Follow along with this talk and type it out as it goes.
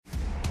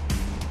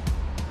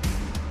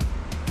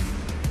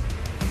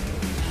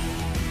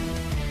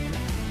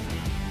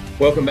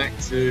Welcome back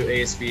to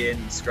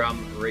ESPN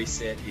Scrum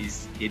Reset.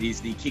 It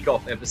is the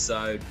kickoff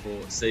episode for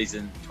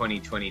season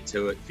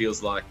 2022. It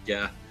feels like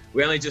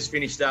we only just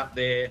finished up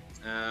there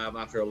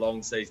after a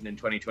long season in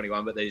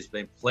 2021, but there's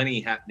been plenty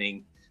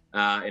happening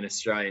in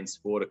Australian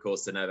sport. Of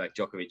course, the Novak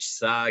Djokovic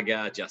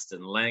saga,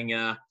 Justin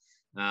Langer,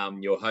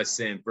 your host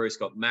Sam Bruce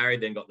got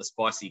married, then got the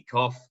spicy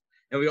cough,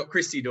 and we got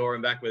Christy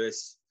Doran back with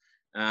us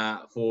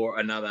for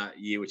another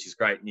year, which is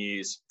great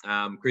news.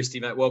 Christy,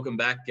 mate, welcome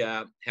back.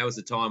 How was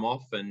the time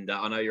off? And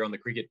I know you're on the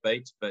cricket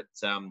beat, but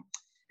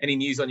any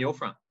news on your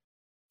front?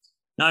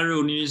 No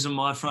real news on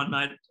my front,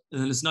 mate.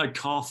 There's no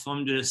cough.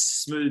 I'm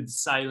just smooth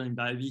sailing,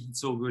 baby.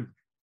 It's all good.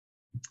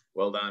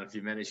 Well done. If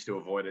you managed to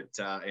avoid it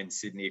in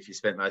Sydney, if you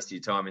spent most of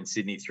your time in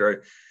Sydney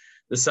through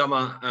the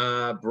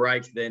summer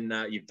break,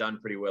 then you've done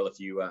pretty well if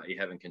you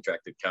haven't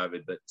contracted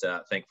COVID.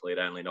 But thankfully, it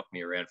only knocked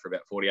me around for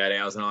about 48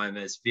 hours, and I am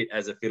as fit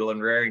as a fiddle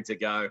and raring to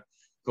go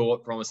for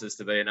what promises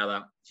to be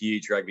another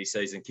huge rugby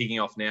season. Kicking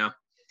off now,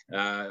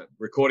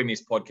 recording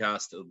this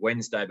podcast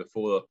Wednesday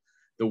before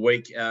the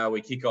week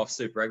we kick off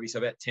Super Rugby, so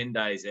about 10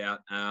 days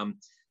out.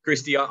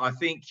 Christy, I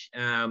think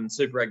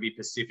Super Rugby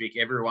Pacific,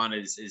 everyone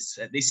is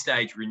at this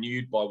stage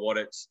renewed by what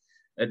it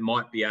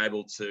might be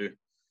able to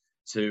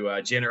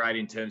generate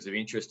in terms of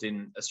interest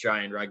in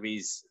Australian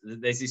rugby's.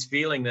 There's this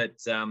feeling that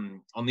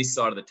on this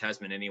side of the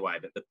Tasman anyway,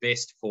 that the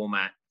best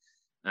format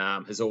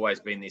has always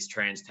been this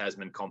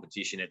trans-Tasman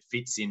competition. It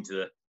fits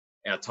into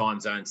our time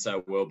zone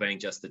so well, being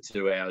just the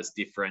 2 hours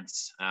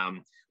difference.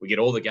 We get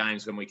all the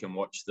games when we can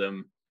watch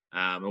them.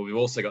 And we've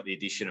also got the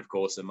addition, of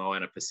course, of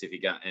Moana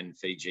Pacifica and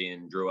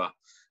Fijian Drua,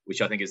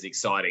 which I think is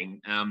exciting.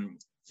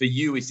 For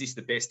you, is this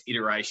the best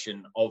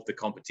iteration of the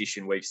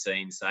competition we've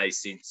seen, say,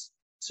 since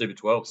Super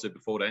 12, Super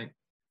 14?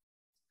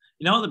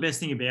 You know what the best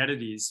thing about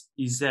it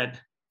is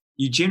that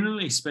you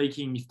generally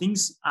speaking, if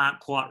things aren't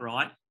quite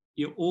right,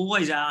 you're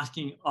always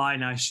asking,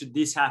 should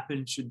this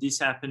happen? Should this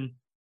happen?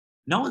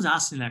 No one's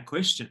asking that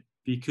question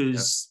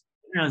because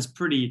everyone's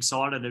pretty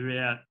excited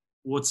about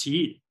what's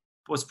here,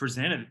 what's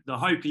presented. The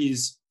hope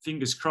is,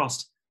 fingers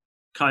crossed,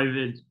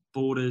 COVID,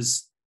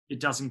 borders, it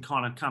doesn't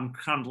kind of come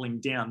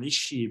crumbling down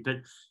this year. But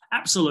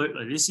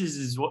absolutely, this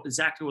is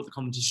exactly what the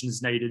competition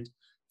has needed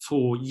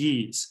for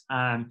years.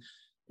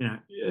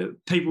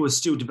 People are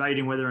still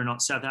debating whether or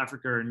not South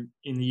Africa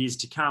in the years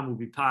to come will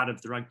be part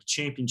of the Rugby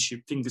Championship.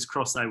 Fingers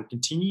crossed they will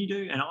continue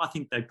to, and I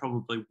think they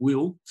probably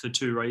will for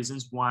two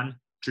reasons. One,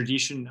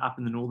 tradition up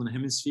in the Northern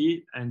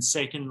Hemisphere, and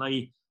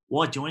secondly,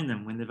 why join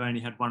them when they've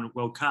only had one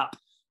World Cup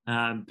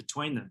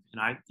between them?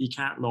 You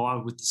can't lie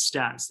with the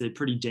stats; they're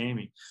pretty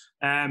damning.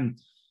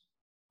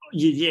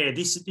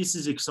 This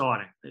is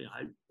exciting.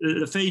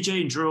 The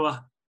Fiji and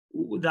Drua,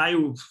 they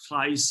will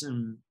play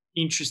some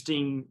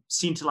interesting,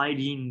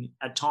 scintillating,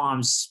 at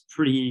times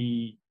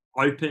pretty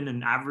open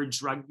and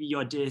average rugby,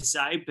 I dare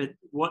say. But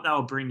what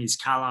they'll bring is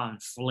colour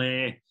and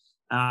flair,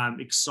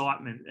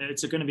 excitement.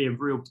 It's going to be a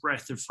real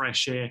breath of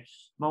fresh air.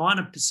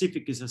 Moana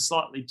Pacific is a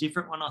slightly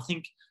different one. I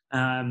think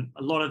a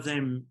lot of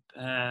them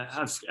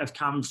have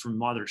come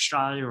from either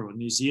Australia or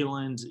New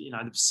Zealand,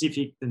 the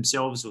Pacific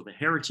themselves or the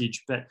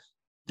heritage. But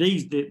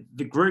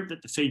the group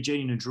that the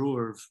Fiji and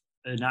Drua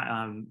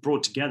have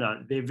brought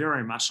together, they're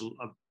very much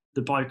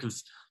the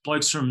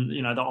blokes from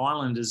the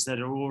islanders that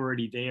are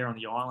already there on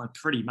the island,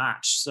 pretty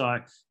much. So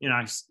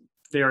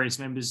various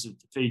members of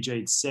the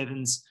Fiji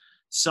Sevens.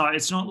 So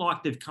it's not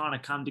like they've kind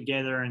of come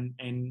together and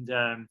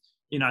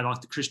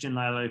like the Christian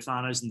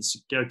Leali'afanos and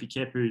the Gopi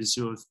Kepus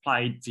who have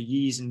played for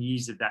years and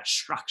years of that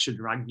structured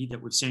rugby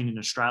that we've seen in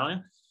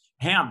Australia.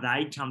 How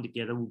they come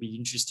together will be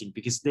interesting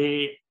because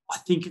I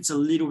think it's a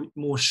little bit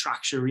more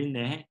structure in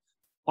there,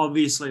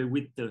 obviously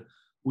with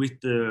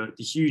the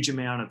huge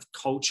amount of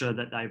culture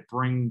that they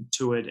bring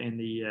to it and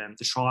the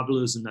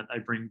tribalism that they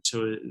bring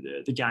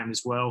to the game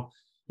as well.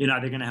 They're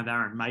going to have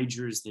Aaron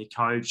Major as their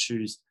coach,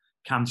 who's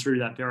come through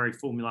that very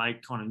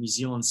formulaic kind of New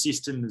Zealand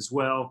system as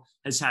well,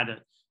 has had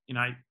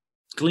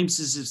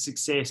glimpses of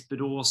success,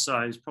 but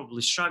also has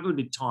probably struggled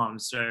at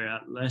times. So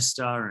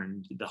Leicester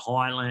and the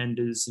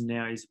Highlanders, and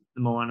now he's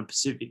the Moana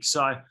Pacific.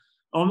 So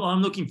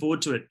I'm looking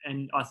forward to it.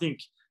 And I think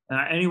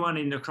anyone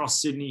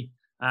across Sydney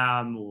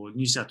or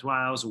New South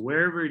Wales or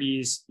wherever it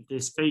is, if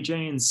there's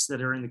Fijians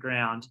that are in the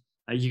ground,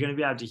 you're going to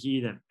be able to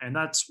hear them. And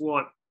that's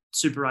what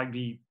Super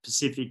Rugby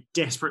Pacific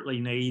desperately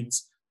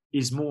needs,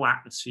 is more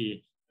atmosphere.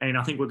 And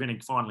I think we're going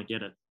to finally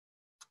get it.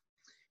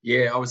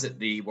 Yeah, I was at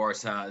the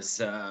Waratahs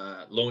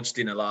launch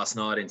dinner last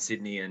night in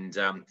Sydney, and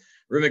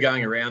rumour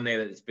going around there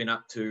that it's been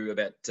up to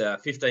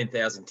about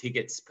 15,000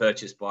 tickets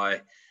purchased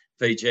by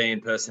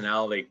Fijian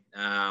personality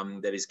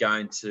that is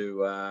going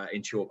to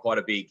ensure quite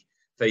a big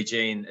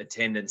Fijian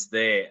attendance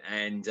there.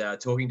 And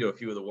talking to a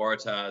few of the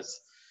Waratahs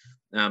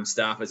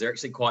staffers, they're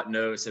actually quite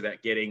nervous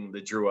about getting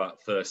the Drua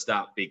first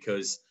up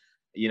because,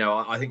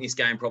 I think this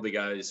game probably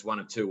goes one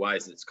of two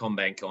ways. It's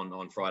CommBank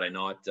on Friday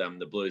night.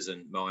 The Blues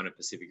and Moana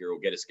Pacifica will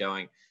get us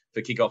going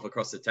for kickoff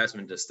across the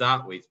Tasman to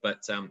start with.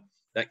 But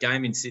that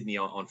game in Sydney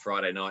on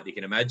Friday night, you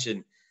can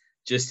imagine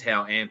just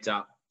how amped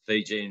up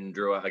Fiji and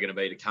Drua are going to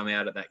be to come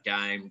out of that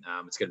game.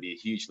 It's going to be a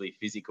hugely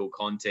physical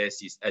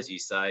contest, as you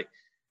say.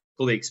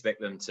 Fully expect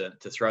them to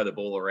throw the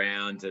ball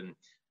around, and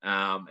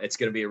it's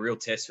going to be a real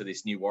test for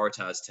this new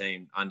Waratahs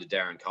team under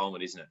Darren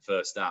Coleman, isn't it?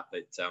 First up,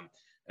 but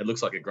it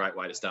looks like a great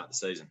way to start the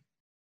season.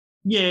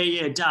 Yeah,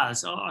 it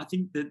does. I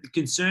think that the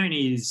concern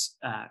is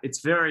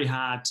it's very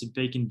hard to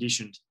be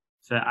conditioned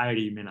for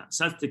 80 minutes.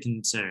 That's the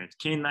concern.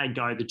 Can they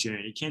go the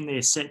journey? Can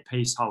their set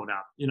piece hold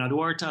up? The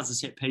Waratahs are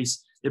set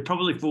piece. They're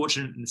probably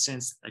fortunate in the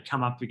sense that they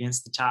come up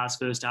against the Tars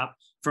first up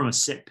from a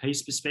set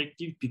piece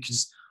perspective,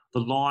 because the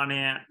line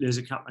out, there's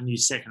a couple of new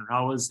second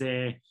rowers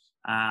there.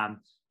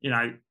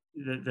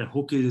 The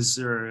hookers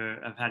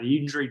have had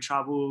injury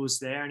troubles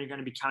there, and you're going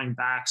to be coming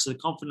back. So the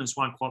confidence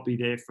won't quite be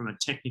there from a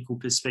technical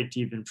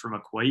perspective and from a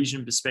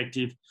cohesion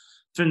perspective.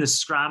 From the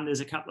scrum, there's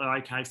a couple of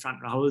okay front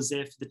rowers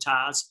there for the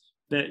Tars.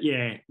 But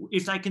yeah,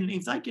 if they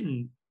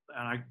can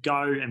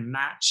go and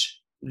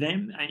match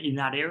them in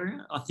that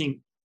area, I think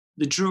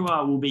the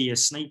Drua will be a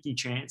sneaky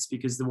chance,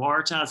 because the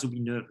Waratahs will be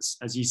nervous,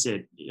 as you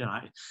said.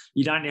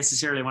 You don't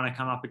necessarily want to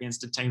come up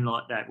against a team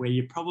like that where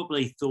you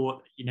probably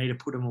thought you need to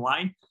put them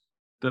away.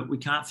 But we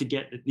can't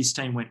forget that this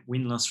team went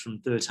winless from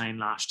 13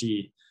 last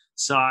year.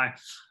 So,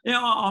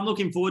 I'm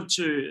looking forward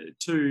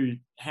to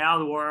how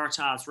the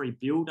Waratahs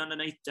rebuild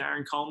underneath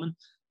Darren Coleman.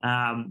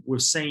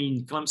 We've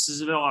seen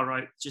glimpses of it. I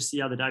wrote just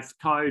the other day for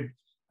Code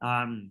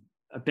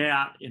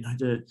about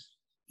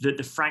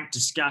the frank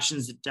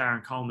discussions that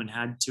Darren Coleman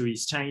had to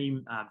his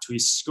team, to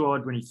his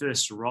squad when he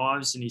first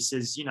arrives. And he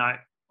says,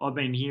 I've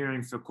been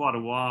hearing for quite a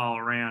while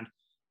around,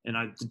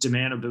 the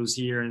demandables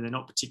here, and they're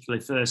not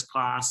particularly first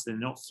class. They're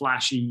not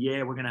flashy.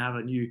 Yeah, we're going to have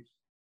a new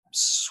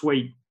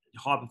sweet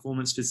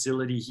high-performance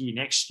facility here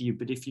next year,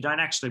 but if you don't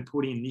actually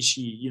put in this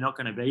year, you're not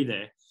going to be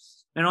there.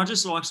 And I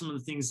just like some of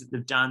the things that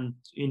they've done,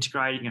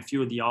 integrating a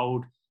few of the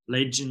old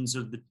legends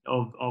of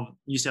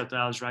New South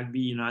Wales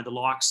rugby, the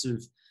likes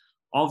of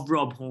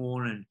Rob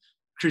Horne and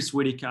Chris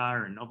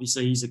Whitaker, and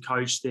obviously he's a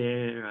coach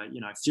there,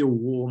 Phil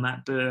Waugh,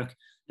 Matt Burke.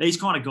 These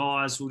kind of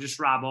guys will just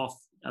rub off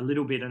a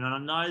little bit. And I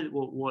know that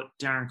what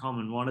Darren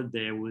Coleman wanted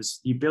there was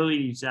the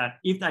ability that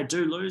if they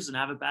do lose and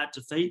have a bad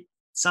defeat,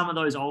 some of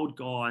those old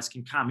guys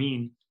can come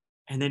in,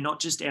 and they're not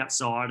just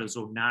outsiders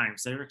or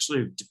names. They're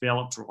actually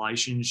developed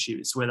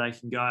relationships where they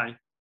can go,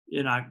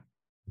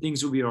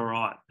 things will be all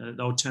right.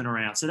 They'll turn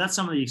around. So that's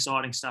some of the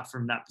exciting stuff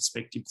from that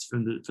perspective for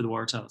the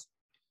Waratahs.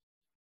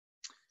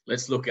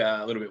 Let's look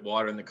a little bit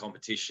wider in the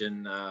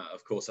competition.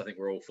 Of course, I think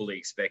we're all fully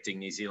expecting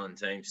New Zealand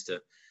teams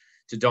to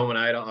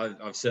dominate.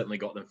 I've certainly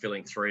got them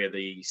filling 3 of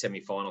the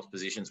semi-finals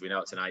positions. We know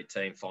it's an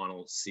 8-team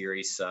final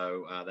series,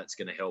 so that's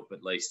going to help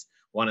at least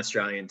one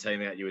Australian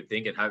team out, you would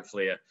think, and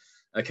hopefully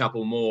a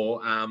couple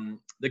more.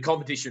 The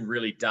competition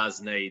really does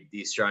need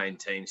the Australian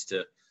teams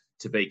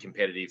to be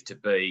competitive, to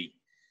be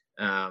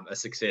a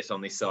success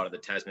on this side of the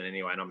Tasman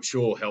anyway. And I'm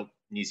sure help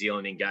New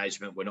Zealand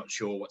engagement. We're not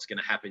sure what's going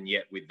to happen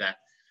yet with that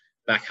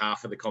back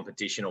half of the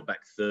competition or back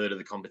third of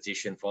the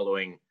competition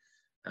following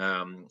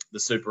the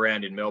Super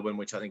Round in Melbourne,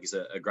 which I think is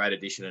a great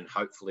addition, and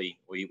hopefully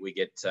we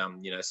get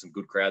some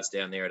good crowds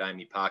down there at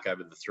Amy Park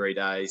over the 3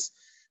 days.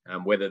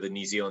 Whether the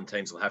New Zealand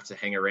teams will have to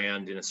hang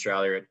around in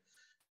Australia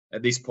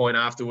at this point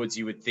afterwards,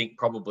 you would think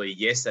probably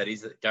yes, that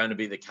is going to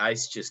be the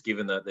case, just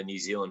given the New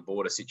Zealand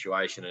border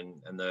situation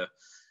and the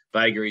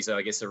vagaries,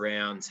 I guess,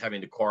 around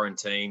having to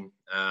quarantine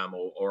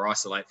or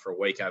isolate for a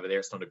week over there.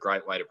 It's not a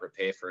great way to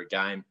prepare for a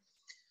game.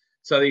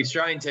 So the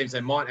Australian teams,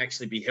 they might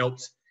actually be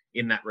helped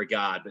in that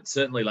regard. But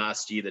certainly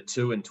last year, the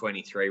 2 and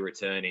 23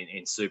 return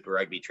in Super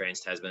Rugby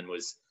Trans-Tasman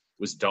was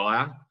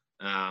dire.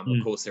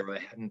 Of course, there were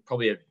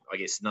probably,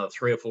 another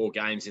 3 or 4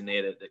 games in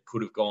there that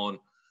could have gone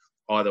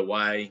either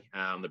way.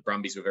 The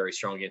Brumbies were very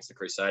strong against the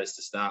Crusaders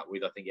to start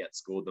with. I think he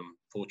outscored them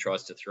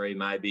 4-3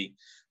 maybe.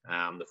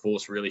 The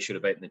Force really should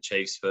have beaten the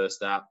Chiefs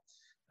first up.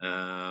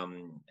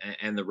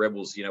 And the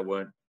Rebels,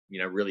 weren't,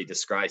 really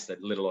disgraced. They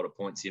let a lot of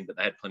points in, but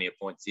they had plenty of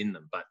points in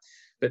them. But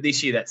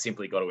this year, that's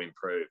simply got to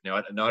improve. Now,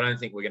 I don't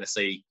think we're going to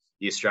see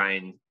the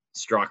Australian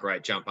strike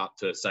rate jump up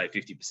to, say,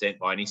 50%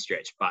 by any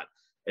stretch, but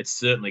it's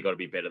certainly got to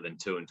be better than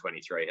 2 and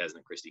 23, hasn't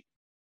it, Christy?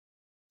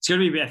 It's going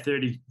to be about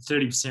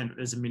 30%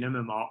 as a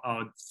minimum. I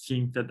would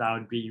think that they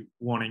would be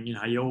wanting,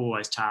 you're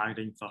always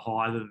targeting for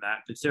higher than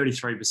that, but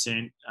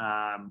 33%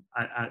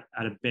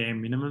 at a bare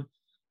minimum.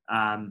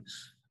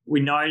 We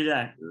know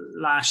that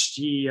last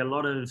year, a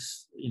lot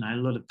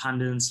of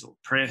pundits or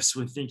press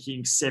were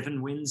thinking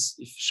 7 wins.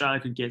 If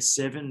Australia could get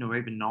 7 or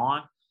even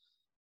 9,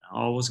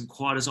 I wasn't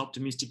quite as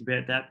optimistic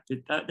about that.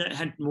 But that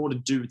had more to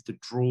do with the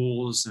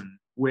draws and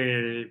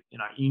where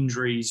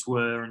injuries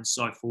were and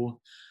so forth.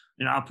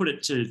 I put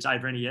it to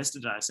Dave Rennie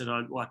yesterday. I said,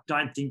 I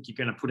don't think you're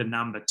going to put a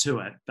number to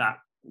it, but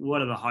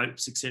what are the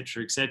hopes, et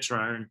cetera, et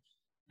cetera. And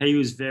he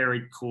was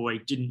very coy,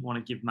 didn't want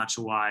to give much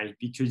away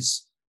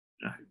because,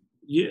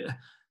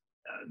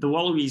 the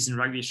Wallabies in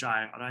Rugby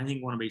Australia, I don't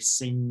think want to be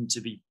seen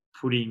to be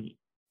putting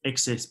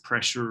excess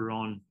pressure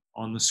on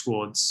the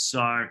squads.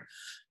 So,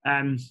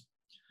 I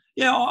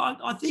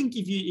think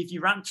if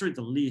you run through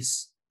the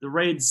list, the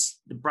Reds,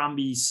 the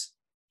Brumbies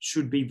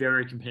should be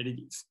very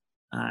competitive.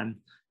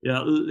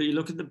 You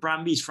look at the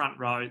Brumbies front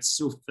row, it's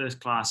still first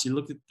class. You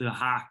look at the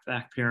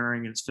half-back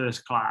pairing, it's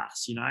first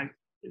class.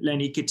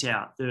 Lenny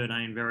Katau,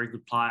 13, very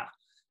good player.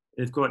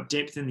 They've got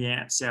depth in the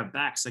outside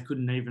backs. They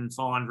couldn't even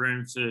find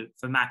room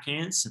for Mac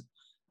Hansen.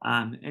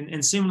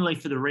 And similarly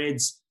for the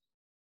Reds,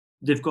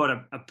 they've got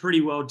a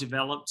pretty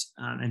well-developed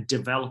and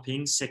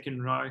developing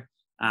second row.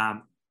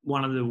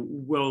 One of the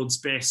world's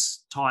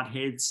best tight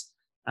heads,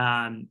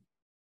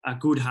 a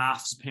good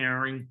halves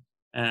pairing,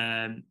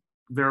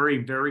 very,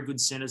 very good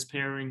centres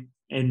pairing,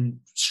 and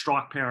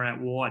strike power out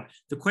wide.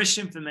 The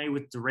question for me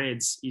with the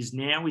Reds is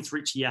now with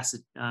Richie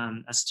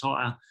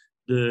Asataya,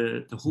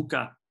 the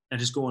hooker that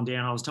has gone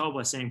down. I was told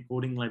by Sam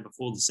Cordingley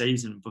before the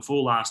season,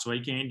 before last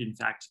weekend, in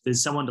fact,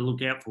 there's someone to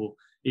look out for.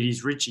 It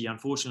is Richie.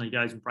 Unfortunately, he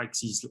goes and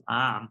breaks his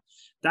arm.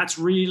 That's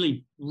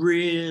really,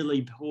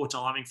 really poor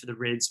timing for the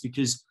Reds,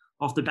 because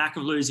off the back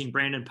of losing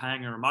Brandon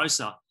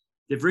Paenga-Amosa,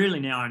 they've really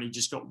now only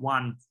just got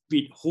one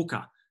fit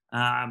hooker.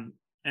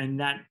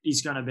 And that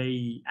is going to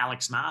be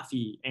Alex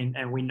Murphy.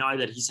 And we know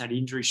that he's had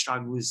injury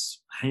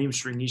struggles,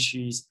 hamstring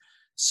issues.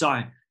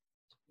 So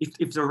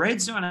if the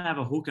Reds don't have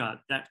a hooker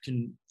that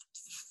can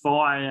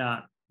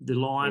fire the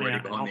line already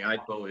out behind the 8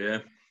 ball, yeah,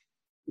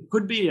 it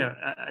could be a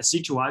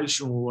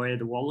situation where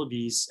the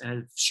Wallabies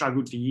have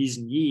struggled for years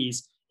and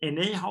years, and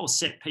their whole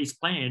set piece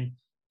plan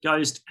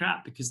goes to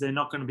crap because they're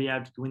not going to be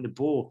able to win the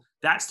ball.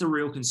 That's the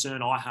real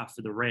concern I have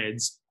for the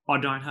Reds. I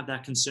don't have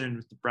that concern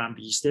with the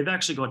Brumbies. They've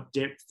actually got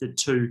depth at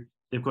 2.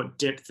 They've got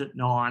depth at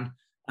 9.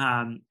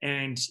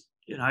 And,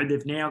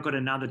 they've now got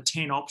another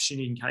 10 option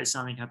in case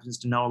something happens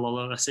to Noah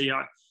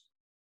Lolesio.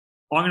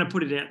 I'm going to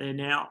put it out there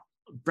now.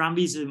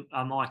 Brumbies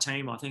are my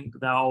team. I think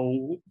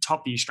they'll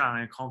top the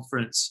Australian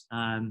Conference.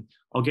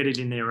 I'll get it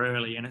in there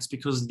early, and it's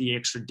because of the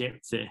extra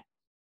depth there.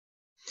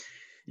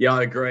 Yeah,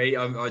 I agree.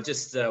 I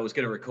just was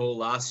going to recall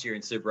last year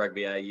in Super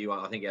Rugby AU,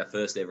 I think our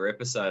first ever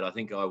episode, I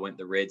think I went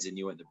the Reds and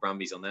you went the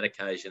Brumbies on that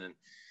occasion.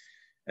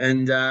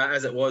 And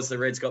as it was, the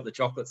Reds got the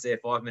chocolates there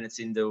 5 minutes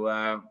into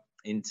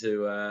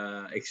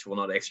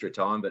not extra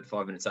time, but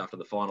 5 minutes after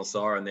the final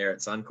siren there at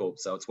Suncorp.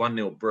 So it's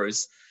 1-0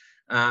 Bruce.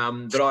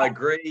 But I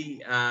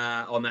agree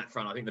on that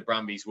front. I think the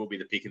Brumbies will be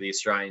the pick of the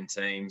Australian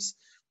teams.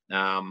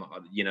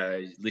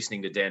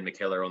 Listening to Dan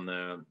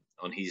McKellar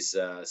on his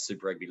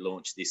Super Rugby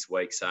launch this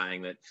week,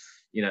 saying that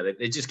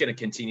they're just going to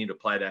continue to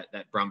play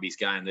that Brumbies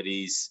game that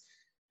is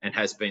and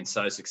has been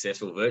so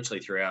successful virtually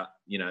throughout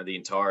the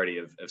entirety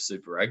of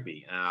Super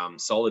Rugby.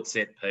 Solid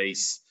set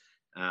piece.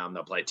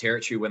 They'll play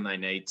territory when they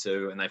need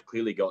to, and they've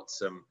clearly got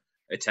some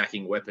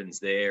attacking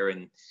weapons there.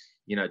 And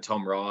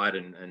Tom Wright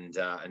and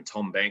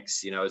Tom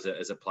Banks,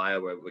 as a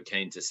player, we're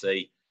keen to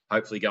see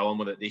hopefully go on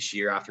with it this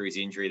year after his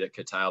injury that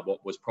curtailed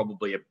what was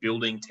probably a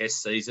building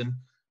test season,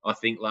 I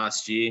think,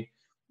 last year.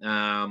 They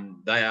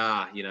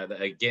are,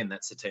 again,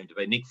 that's the team to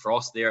be. Nick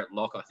Frost there at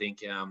lock, I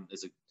think,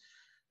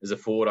 as a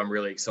forward, I'm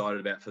really excited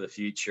about for the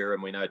future.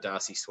 And we know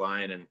Darcy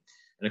Swain and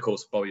of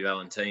course, Bobby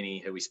Valentini,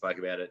 who we spoke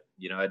about ad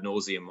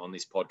nauseum on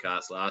this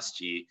podcast last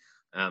year.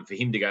 For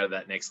him to go to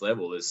that next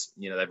level is,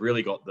 they've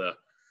really got the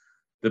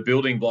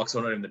building blocks,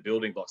 or not even the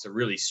building blocks, a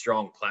really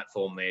strong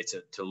platform there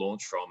to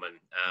launch from. And,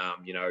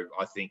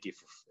 I think if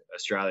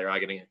Australia are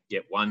going to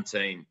get one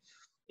team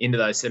into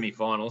those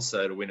semi-finals,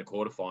 so to win a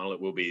quarterfinal,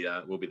 it will be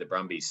the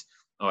Brumbies.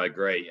 I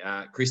agree.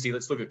 Christy,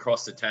 let's look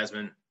across to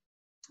Tasman.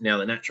 Now,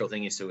 the natural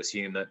thing is to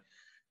assume that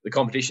the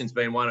competition's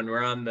been won and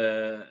run.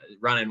 The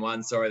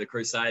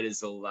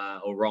Crusaders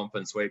will romp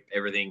and sweep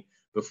everything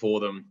before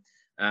them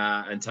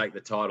and take the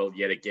title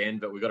yet again.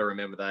 But we've got to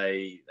remember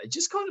they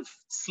just kind of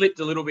slipped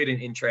a little bit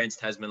in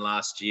Trans-Tasman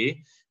last year.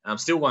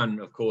 Still won,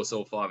 of course,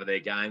 all 5 of their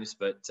games,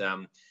 but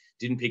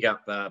didn't pick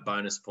up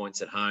bonus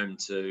points at home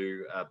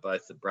to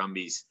both the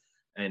Brumbies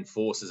and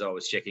Forces. I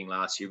was checking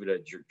last year, but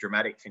a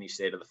dramatic finish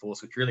there to the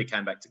Force, which really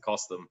came back to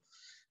cost them.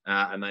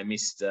 And they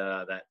missed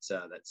that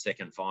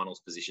second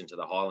finals position to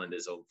the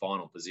Highlanders, or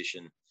final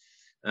position,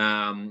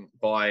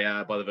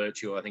 by the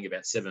virtue, I think,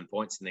 about 7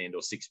 points in the end,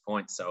 or 6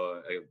 points,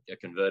 so a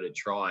converted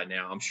try.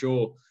 Now, I'm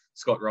sure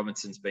Scott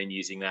Robinson's been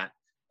using that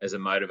as a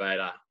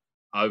motivator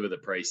over the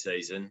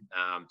preseason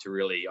to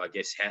really, I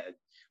guess,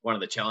 one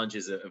of the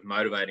challenges of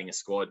motivating a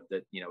squad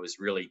that, has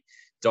really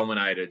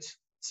dominated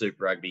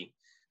Super Rugby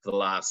for the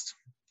last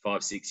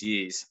 5-6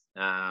 years.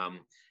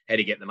 How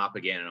to get them up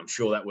again. And I'm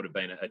sure that would have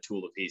been a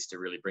tool of his to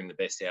really bring the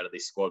best out of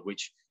this squad,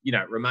 which,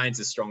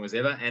 remains as strong as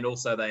ever. And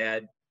also they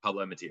add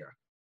Pablo Matera.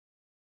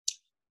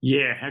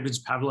 Yeah, how good's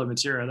Pablo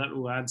Matera? That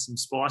will add some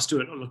spice to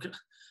it.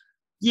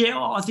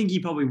 I think he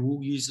probably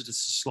will use it as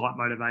a slight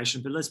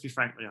motivation, but let's be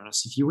frankly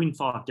honest. If you win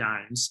 5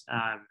 games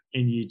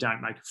and you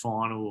don't make a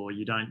final, or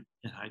you don't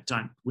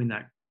win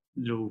that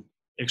little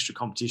extra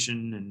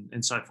competition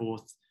and so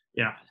forth,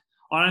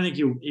 I don't think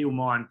he'll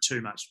mind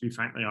too much, to be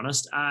frankly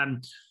honest.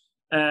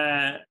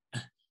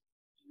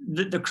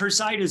 The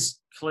Crusaders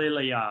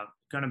clearly are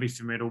going to be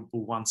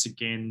formidable once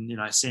again.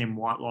 Sam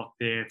Whitelock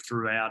there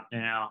throughout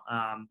now.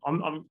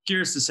 I'm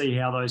curious to see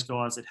how those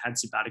guys that had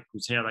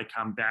sabbaticals, how they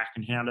come back,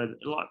 and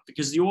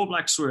because the All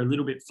Blacks were a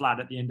little bit flat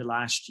at the end of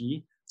last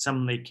year.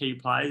 some of their key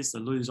players. They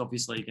lose,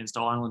 obviously, against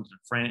Ireland and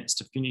France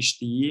to finish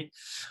the year.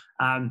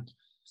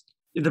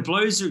 The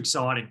Blues are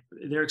exciting.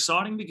 They're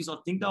exciting because I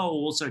think they'll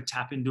also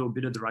tap into a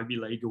bit of the rugby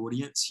league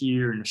audience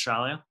here in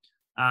Australia,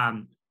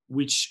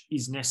 which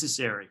is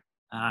necessary.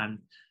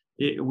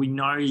 We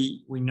know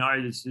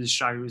the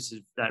shows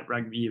that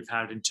rugby have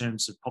had in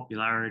terms of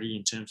popularity,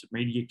 in terms of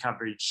media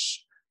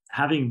coverage.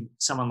 Having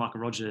someone like a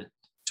Roger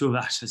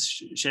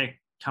Tuivasa-Sheck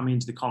come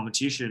into the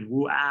competition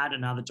will add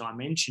another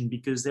dimension,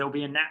 because there'll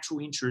be a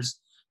natural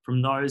interest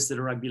from those that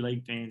are rugby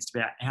league fans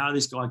about how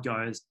this guy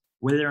goes,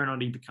 whether or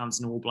not he becomes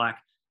an All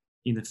Black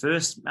in the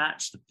first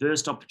match, the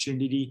first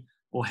opportunity,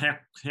 or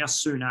how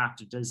soon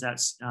after does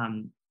that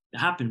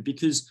happen?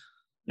 Because,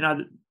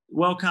 the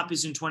World Cup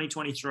is in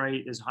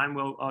 2023. There's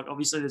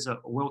obviously there's a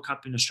World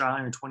Cup in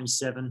Australia in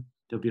 27.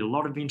 There'll be a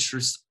lot of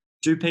interest.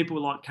 Do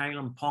people like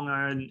Kalen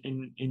Ponga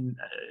in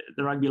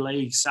the rugby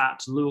league start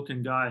to look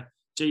and go,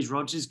 geez,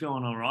 Roger's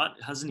gone all right,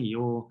 hasn't he?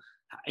 Or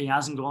he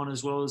hasn't gone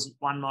as well as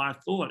one might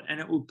have thought. And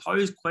it will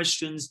pose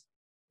questions.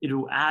 It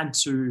will add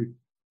to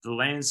the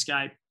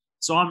landscape.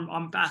 So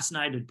I'm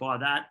fascinated by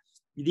that.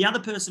 The other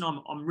person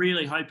I'm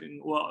really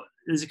hoping, well,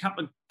 there's a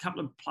couple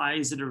of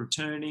players that are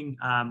returning.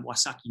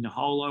 Waisake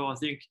Naholo, I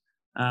think,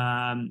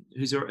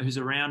 who's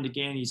around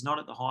again. He's not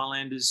at the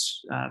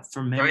Highlanders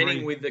from memory.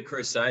 Training with the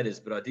Crusaders,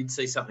 but I did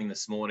see something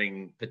this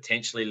morning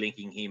potentially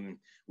linking him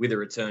with a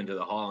return to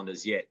the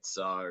Highlanders yet.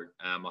 So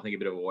I think a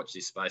bit of a watch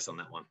this space on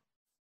that one.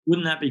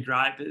 Wouldn't that be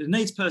great? But it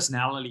needs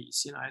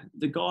personalities.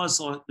 The guys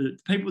like the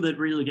people that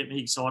really get me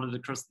excited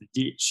across the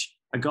ditch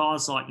are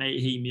guys like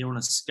Nehi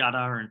Milner,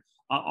 Scudder,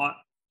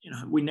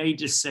 and we need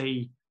to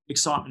see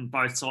excitement on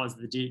both sides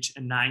of the ditch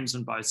and names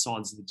on both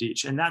sides of the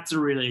ditch, and that's a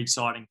really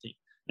exciting thing.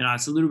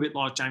 It's a little bit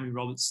like Jamie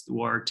Roberts, the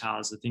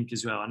Waratahs, I think,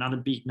 as well. Another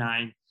big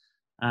name.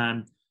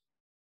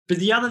 But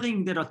the other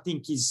thing that I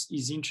think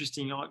is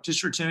interesting,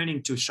 just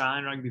returning to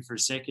Australian rugby for a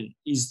second,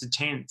 is the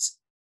tens.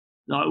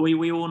 Like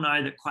we all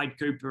know that Quade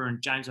Cooper and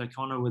James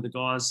O'Connor were the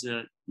guys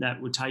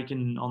that were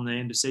taken on the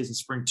end of season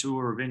spring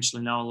tour.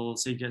 Eventually, Noel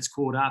LLC gets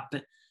caught up,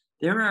 but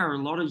there are a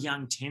lot of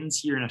young tens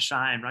here in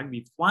Australian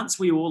rugby. Once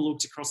we all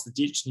looked across the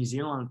ditch to New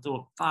Zealand and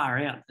thought, far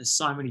out, there's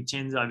so many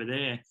tens over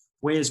there.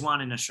 Where's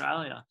one in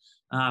Australia?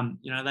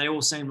 They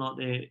all seem like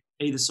they're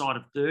either side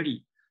of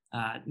 30.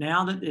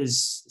 Now that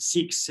there's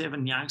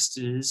 6-7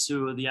 youngsters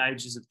who are the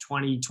ages of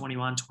 20,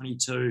 21,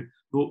 22,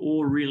 who are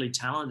all really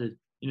talented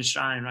in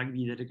Australian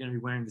rugby that are going to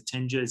be wearing the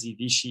 10 jersey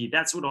this year,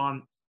 that's what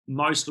I'm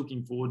most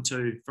looking forward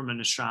to from an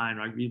Australian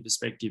rugby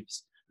perspective.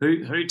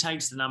 Who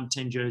takes the number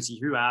 10 jersey?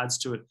 Who adds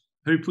to it?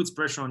 Who puts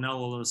pressure on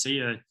Noel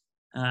Lolesio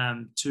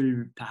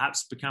to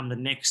perhaps become the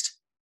next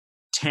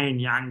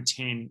young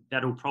 10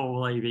 that'll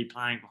probably be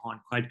playing behind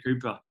Quade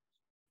Cooper?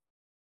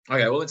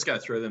 Okay, well, let's go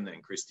through them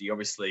then, Christy.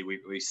 Obviously,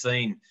 we've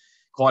seen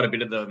quite a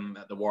bit of them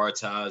at the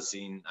Waratahs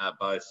in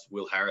both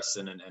Will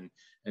Harrison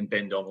and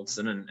Ben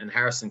Donaldson. And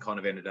Harrison kind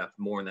of ended up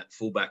more in that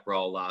fullback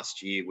role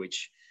last year,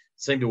 which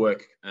seemed to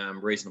work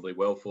reasonably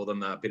well for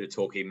them. A bit of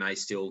talk he may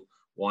still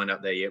wind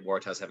up there yet.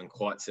 Waratahs haven't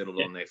quite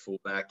settled on their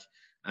fullback.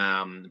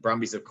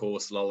 Brumbies, of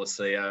course,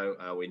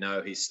 Lolesio. We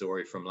know his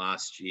story from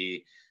last year.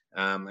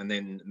 And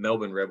then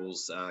Melbourne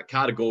Rebels,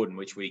 Carter Gordon,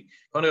 which we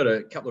kind of got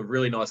a couple of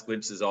really nice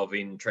glimpses of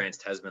in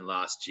Trans-Tasman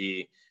last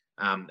year.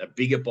 A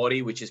bigger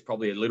body, which is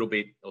probably a little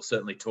bit, or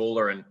certainly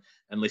taller, and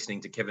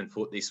listening to Kevin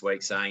Foote this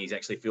week saying he's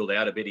actually filled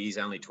out a bit. He's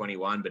only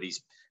 21, but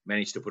he's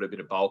managed to put a bit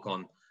of bulk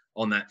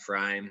on that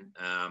frame,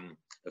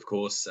 of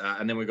course.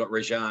 And then we've got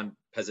Rejan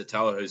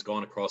Pazatoa, who's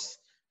gone across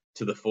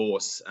to the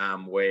Force,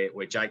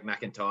 where Jake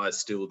McIntyre is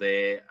still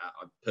there.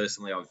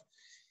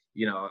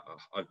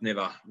 I've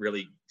never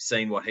really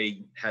seen what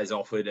he has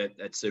offered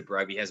at Super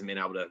Rugby. He hasn't been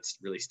able to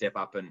really step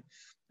up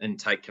and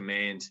take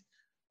command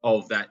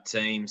of that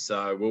team.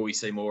 So will we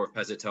see more of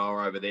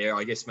Pazatoa over there?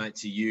 I guess, mate,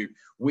 to you,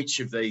 which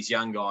of these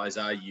young guys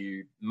are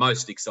you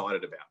most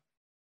excited about?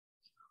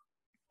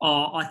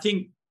 I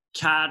think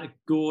Carter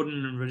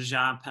Gordon and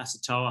Rejan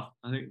Pazatoa.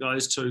 I think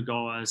those two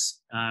guys.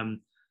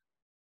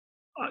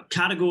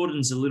 Carter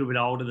Gordon's a little bit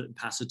older than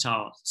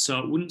Pazatoa, so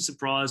it wouldn't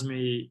surprise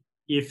me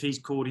if he's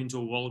called into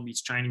a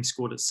Wallabies training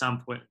squad at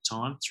some point in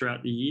time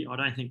throughout the year. I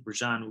don't think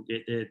Rejan will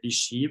get there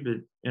this year, but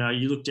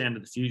you look down to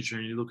the future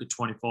and you look at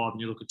 25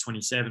 and you look at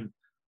 27,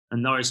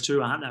 and those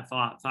two aren't that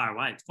far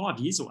away. It's 5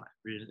 years away,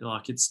 really.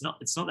 Like it's not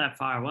that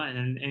far away.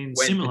 And when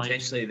similarly,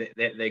 potentially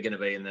they're going to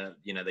be in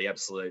the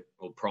absolute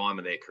prime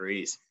of their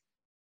careers.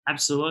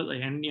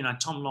 Absolutely, and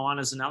Tom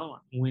Liner's another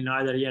one. We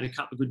know that he had a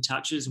couple of good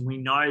touches, and we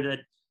know that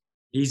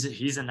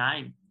he's a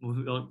name.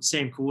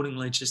 Sam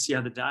Cordingley just the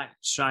other day,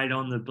 straight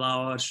on the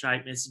blower,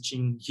 straight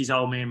messaging his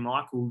old man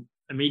Michael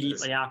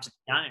immediately after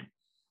the game.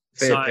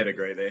 Fair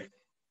pedigree there.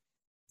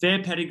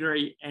 Fair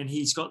pedigree, and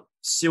he's got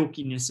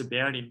silkiness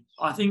about him.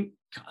 I think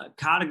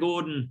Carter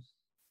Gordon,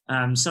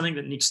 something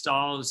that Nick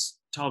Stiles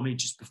told me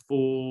just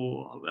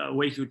before a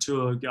week or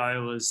two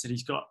ago was that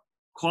he's got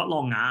quite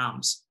long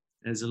arms.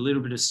 There's a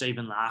little bit of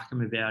Stephen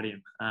Larkham about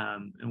him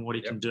and what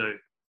he can do.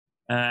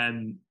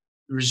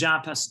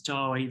 Rejan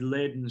Pazatoa, he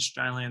led an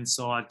Australian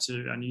side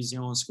to a New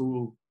Zealand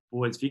school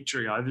boys'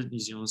 victory over New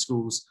Zealand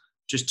schools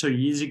just 2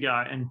 years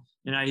ago. And,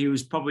 he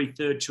was probably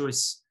third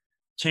choice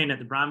 10 at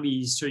the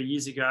Brumbies 2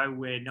 years ago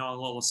where Noah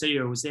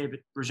Lolesio was there, but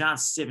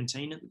Rajan's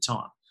 17 at the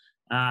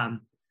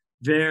time.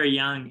 Very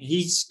young.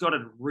 He's got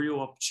a real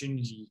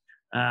opportunity.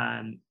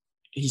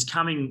 He's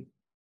coming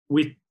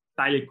with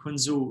Bailey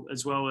Quinzel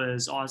as well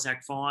as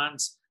Isaac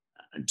Fines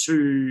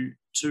to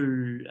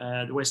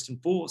the Western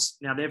Force.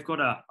 Now, they've got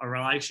a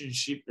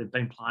relationship. They've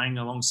been playing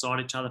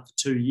alongside each other for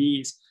 2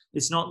 years.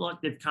 It's not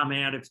like they've come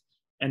out of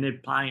and they're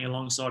playing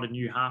alongside a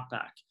new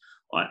halfback.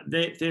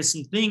 There's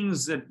some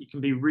things that you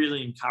can be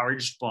really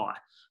encouraged by.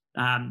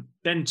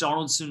 Ben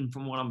Donaldson,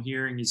 from what I'm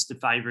hearing, is the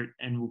favourite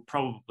and will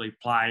probably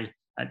play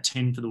at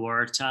 10 for the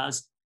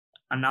Waratahs.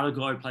 Another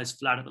guy who plays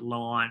flat at the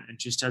line and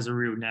just has a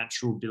real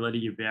natural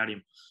ability about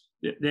him.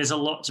 There's a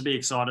lot to be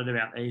excited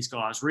about these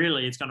guys.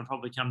 Really, it's going to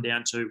probably come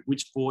down to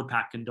which forward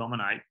pack can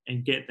dominate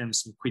and get them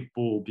some quick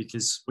ball,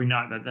 because we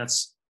know that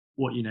that's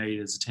what you need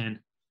as a 10.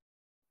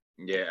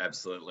 Yeah,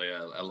 absolutely.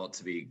 A lot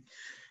to be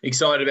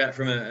excited about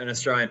from an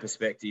Australian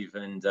perspective.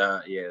 And,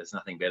 there's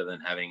nothing better than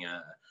having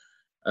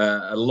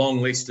a long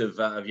list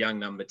of young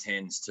number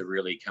 10s to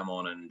really come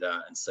on and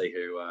see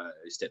who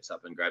steps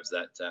up and grabs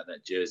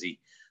that jersey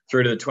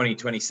through to the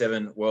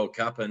 2027 World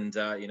Cup. And,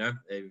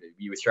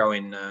 you throw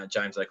in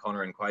James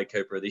O'Connor and Quade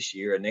Cooper this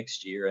year and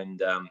next year. And,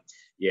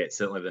 it's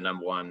certainly the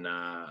number one,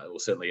 or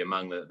certainly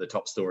among the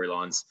top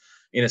storylines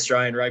in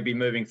Australian rugby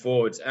moving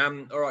forwards.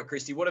 All right,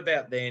 Christy, what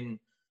about then,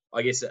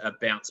 I guess, a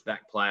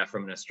bounce-back player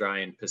from an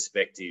Australian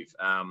perspective?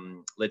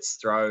 Let's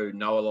throw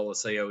Noah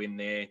Lolesio in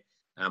there.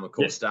 Of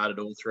course, started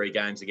all 3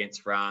 games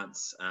against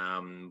France,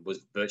 was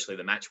virtually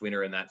the match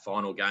winner in that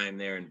final game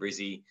there in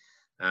Brizzy,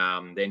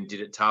 then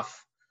did it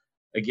tough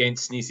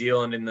against New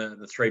Zealand in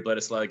the 3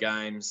 Bledisloe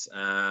games,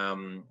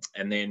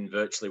 and then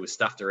virtually was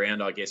stuffed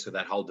around, I guess, with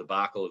that whole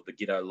debacle of the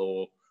Giteau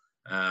Law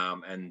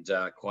and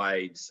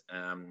Quades,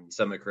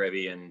 Sam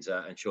McRevy and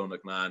Sean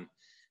McMahon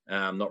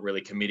not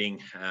really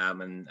committing,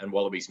 and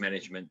Wallabies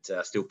management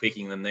still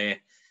picking them there.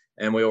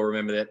 And we all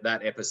remember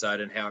that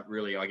episode and how it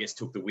really, I guess,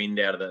 took the wind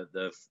out of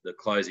the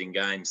closing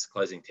games,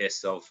 closing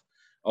tests of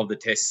the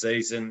test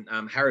season.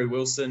 Harry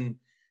Wilson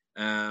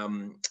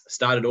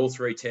started all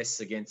 3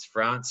 tests against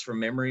France from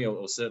memory,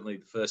 or certainly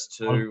the first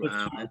 2,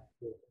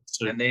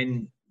 and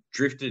then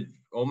drifted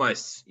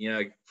almost,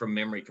 from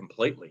memory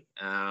completely.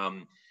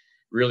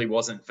 Really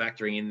wasn't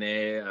factoring in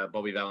there.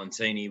 Bobby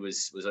Valentini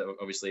was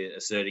obviously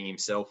asserting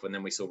himself, and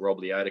then we saw Rob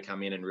Leota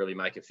come in and really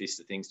make a fist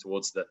of things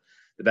towards the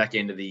back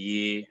end of the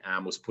year.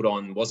 Was put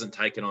on, wasn't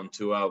taken on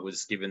tour,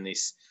 was given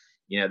this,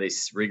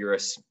 this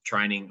rigorous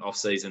training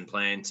off-season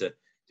plan to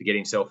get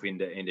himself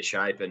into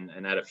shape and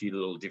add a few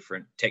little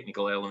different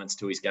technical elements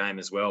to his game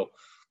as well.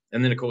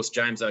 And then, of course,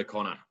 James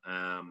O'Connor,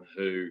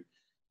 who,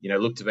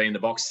 looked to be in the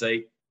box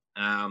seat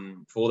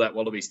for that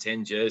Wallabies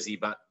 10 jersey,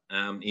 but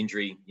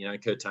injury,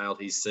 curtailed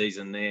his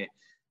season there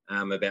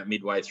about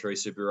midway through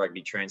Super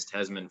Rugby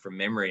Trans-Tasman from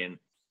memory, and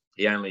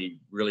he only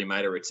really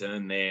made a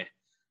return there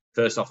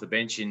first off the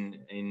bench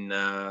in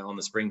on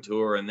the spring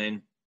tour, and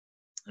then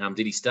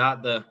did he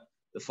start the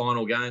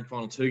final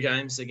 2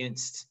 games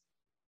against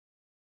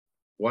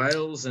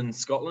Wales and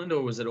Scotland,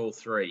 or was it all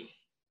 3?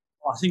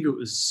 I think it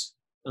was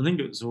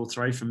all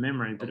 3 from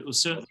memory, but it was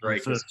certainly 3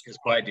 because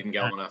Quade didn't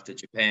go on after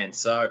Japan.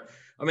 So,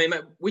 I mean,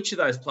 mate, which of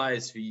those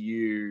players for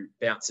you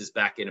bounces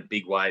back in a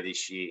big way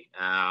this year?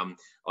 I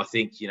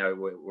think,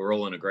 we're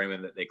all in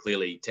agreement that they're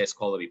clearly test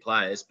quality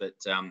players, but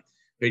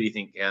who do you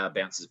think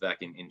bounces back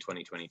in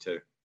 2022?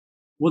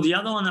 Well, the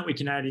other one that we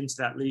can add into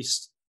that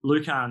list,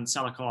 Lukan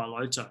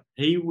Salakai-Loto,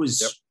 he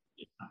was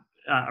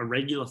a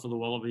regular for the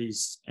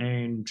Wallabies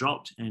and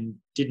dropped and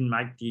didn't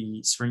make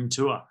the spring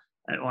tour.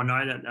 I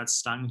know that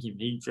stung him.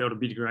 He felt a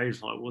bit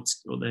aggrieved, like, what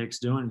the heck's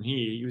doing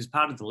here? He was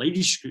part of the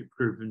leadership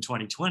group in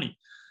 2020.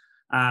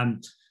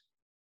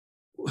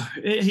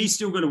 He's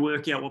still got to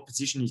work out what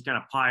position he's going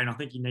to play, and I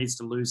think he needs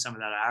to lose some of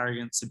that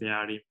arrogance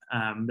about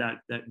him, that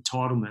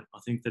entitlement, I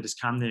think, that has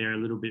come there a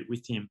little bit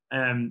with him.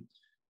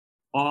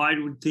 I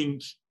would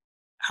think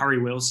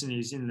Harry Wilson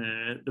is in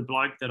the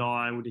bloke that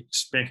I would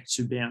expect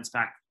to bounce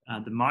back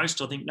the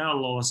most. I think Noah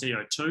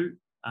Lolesio too,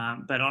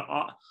 but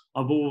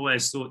I've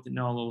always thought that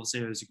Noah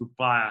Lolesio is a good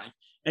player,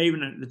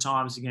 even at the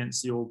times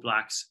against the All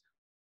Blacks.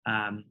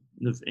 In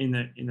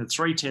the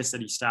 3 tests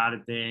that he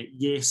started there,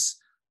 yes,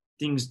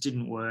 things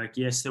didn't work.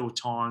 Yes, there were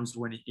times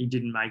when he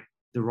didn't make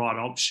the right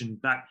option,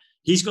 but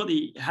he's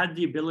had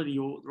the ability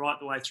right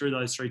the way through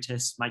those 3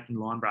 tests making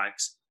line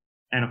breaks,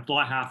 and a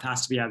fly half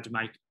has to be able to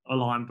make a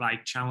line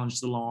break,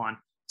 challenge the line.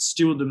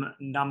 Still, the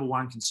number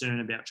one concern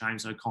about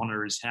James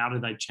O'Connor is how do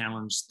they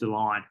challenge the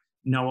line?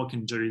 Noah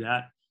can do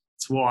that.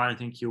 That's why I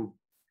think he'll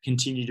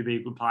continue to be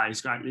a good player.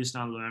 He's a great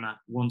listener, learner,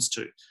 wants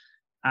to.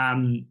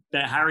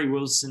 But Harry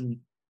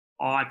Wilson,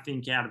 I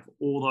think out of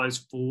all those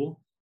 4,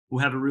 will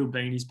have a real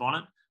bee in his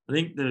bonnet. I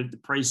think the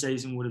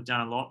pre-season would have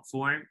done a lot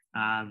for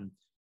him.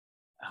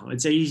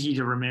 It's easy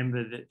to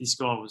remember that this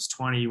guy was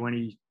 20 when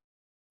he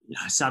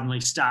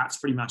suddenly starts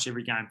pretty much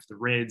every game for the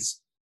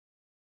Reds,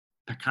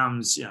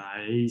 becomes,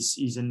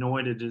 he's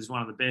anointed as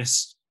one of the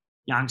best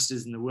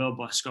youngsters in the world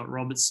by Scott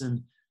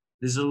Robertson.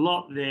 There's a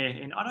lot there,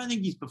 and I don't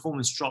think his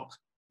performance dropped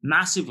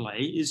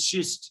massively. It's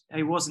just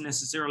he wasn't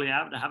necessarily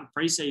able to have a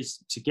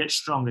pre-season to get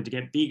stronger, to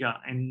get bigger,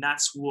 and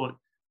that's what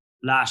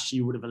last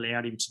year would have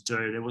allowed him to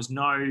do. There was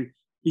no,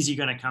 is he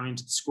going to come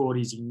into the squad?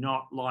 Is he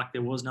not? Like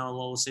there was no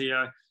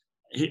Lolosio.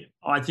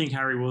 I think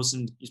Harry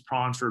Wilson is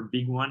primed for a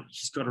big one.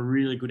 He's got a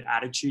really good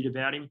attitude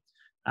about him.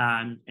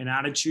 And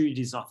attitude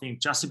is, I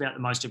think, just about the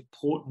most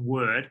important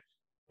word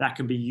that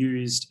can be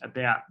used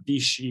about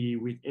this year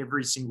with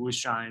every single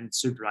Australian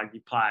Super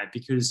Rugby player.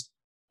 Because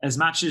as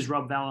much as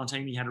Rob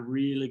Valentini had a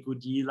really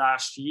good year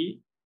last year,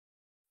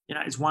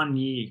 it's 1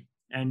 year.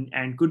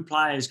 And good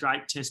players,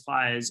 great test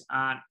players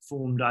aren't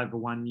formed over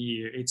 1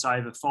 year. It's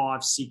over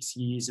 5-6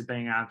 years of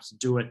being able to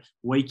do it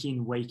week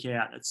in, week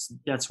out.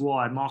 That's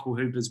why Michael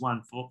Hooper's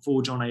won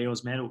four John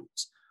Eales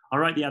medals. I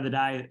wrote the other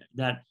day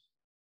that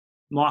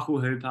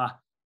Michael Hooper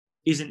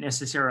isn't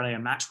necessarily a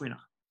match winner,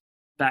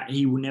 but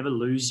he will never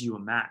lose you a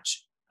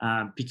match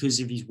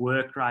because of his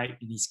work rate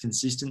and his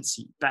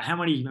consistency. But how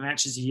many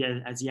matches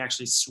has he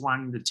actually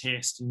swung the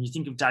test? And you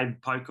think of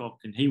David Pocock,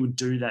 and he would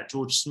do that.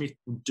 George Smith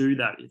would do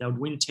that. They would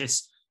win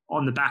tests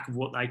on the back of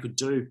what they could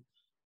do.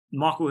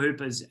 Michael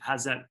Hooper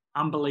has that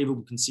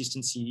unbelievable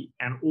consistency,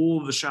 and all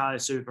of the Australia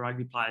Super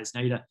Rugby players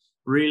need to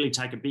really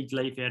take a big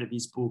leaf out of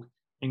his book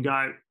and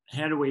go,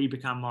 how do we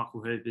become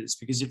Michael Hoopers?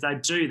 Because if they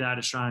do that,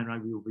 Australian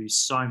rugby will be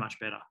so much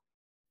better.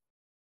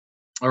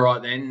 All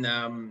right, then.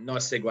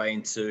 Nice segue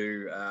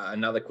into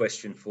another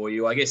question for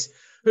you. I guess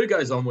who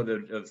goes on with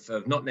it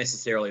of not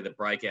necessarily the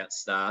breakout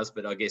stars,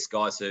 but I guess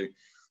guys who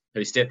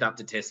stepped up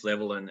to test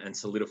level and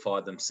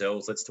solidified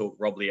themselves. Let's talk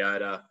Rob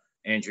Leota,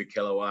 Andrew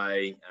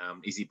Kellaway,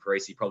 Izzy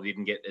Parisi. Probably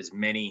didn't get as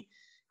many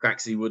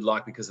cracks as he would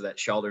like because of that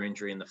shoulder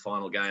injury in the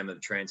final game of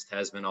the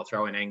Trans-Tasman. I'll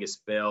throw in Angus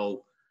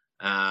Bell,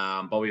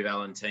 Bobby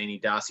Valentini,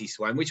 Darcy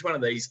Swain. Which one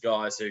of these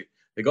guys who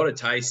got a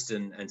taste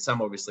and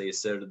some obviously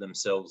asserted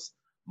themselves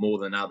more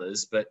than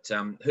others, but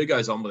who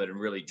goes on with it and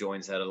really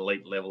joins that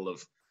elite level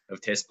of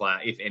test player,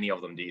 if any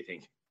of them, do you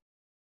think?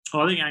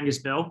 I think Angus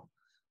Bell.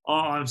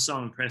 I'm so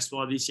impressed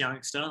by this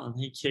youngster. I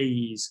think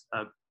he's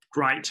a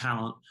great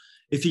talent.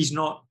 If he's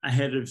not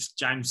ahead of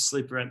James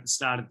Slipper at the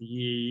start of the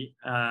year,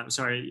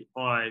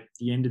 by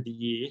the end of the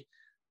year,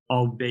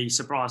 I'll be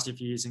surprised if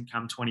he isn't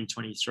come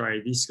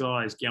 2023. This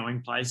guy is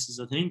going places,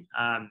 I think.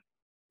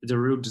 There's a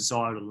real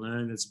desire to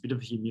learn. There's a bit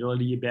of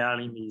humility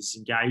about him. He's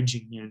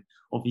engaging in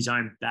off his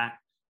own back,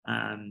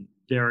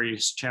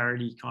 various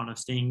charity kind of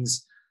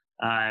things.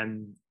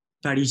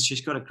 But he's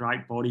just got a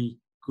great body,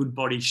 good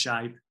body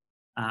shape,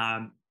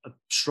 a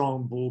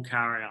strong ball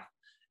carrier.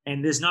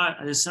 And there's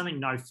something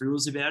no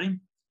frills about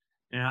him.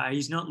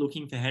 He's not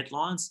looking for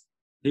headlines.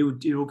 He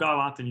will go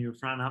up and he'll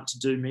run up to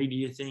do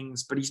media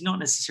things, but he's not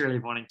necessarily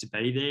wanting to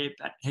be there,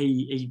 but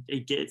he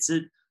gets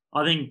it.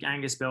 I think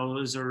Angus Bell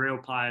is a real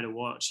player to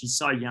watch. He's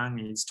so young.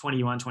 He's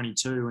 21,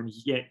 22, and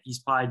he's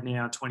played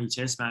now 20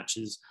 test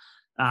matches.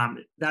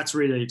 That's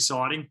really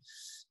exciting.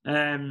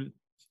 And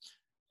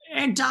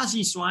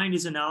Darcy Swain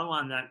is another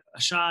one that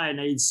Australia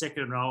needs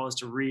second rollers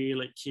to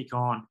really kick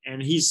on.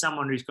 And he's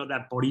someone who's got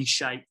that body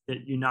shape that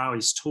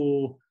is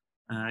tall.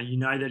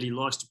 That he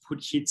likes to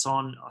put hits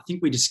on. I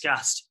think we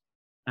discussed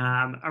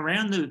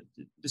around the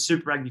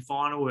Super Rugby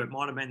final, or it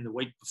might have been the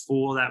week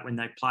before that when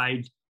they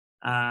played.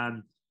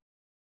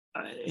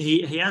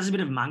 He has a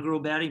bit of mongrel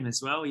about him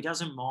as well. He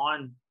doesn't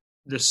mind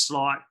the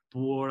slight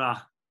border.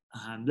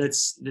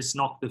 Let's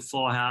knock the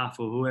fly half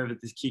or whoever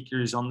the kicker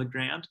is on the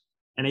ground.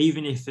 And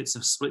even if it's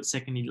a split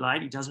second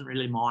late, he doesn't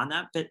really mind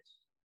that. But,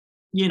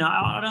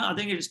 I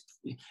think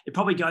it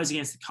probably goes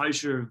against the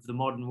culture of the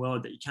modern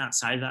world that you can't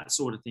say that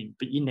sort of thing.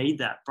 But you need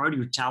that. Brodie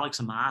Retallick's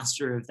a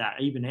master of that.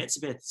 Even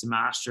Etzebeth's a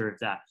master of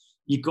that.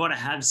 You've got to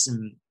have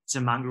some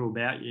mongrel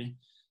about you.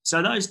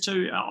 So those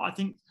two, I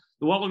think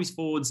the Wallabies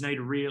forwards need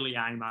to really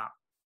aim up.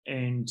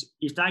 And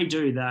if they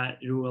do that,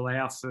 it will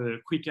allow for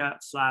quicker,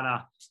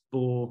 flatter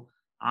ball.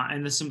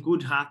 And there's some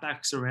good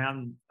halfbacks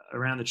around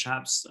the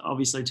traps.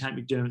 Obviously, Tate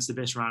McDermott's the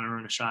best runner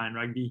in Australian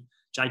rugby.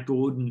 Jake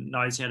Gordon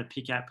knows how to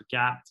pick up a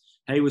gap.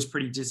 He was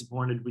pretty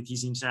disappointed with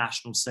his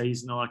international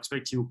season. I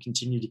expect he will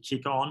continue to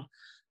kick on.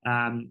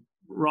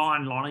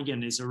 Ryan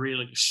Lonergan is a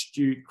really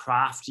astute,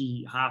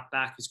 crafty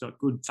halfback who's got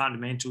good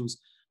fundamentals,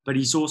 but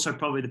he's also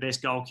probably the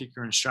best goal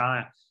kicker in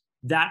Australia.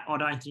 That I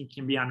don't think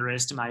can be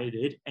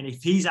underestimated. And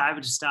if he's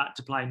able to start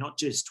to play not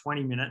just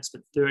 20 minutes,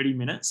 but 30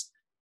 minutes,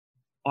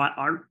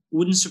 I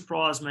wouldn't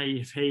surprise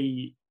me if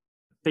he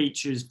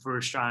features for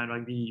Australian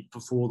rugby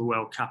before the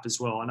World Cup as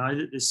well. I know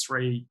that there's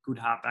 3 good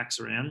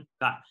halfbacks around,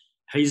 but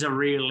he's a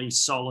really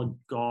solid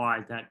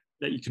guy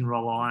that you can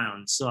rely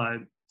on. So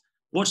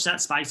watch that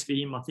space for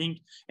him, I think.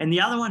 And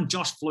the other one,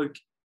 Josh Fluke.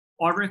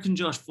 I reckon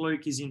Josh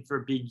Fluke is in for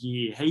a big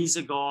year. He's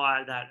a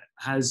guy that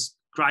has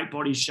great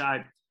body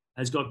shape,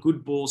 has got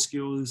good ball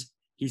skills.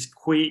 He's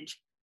quick,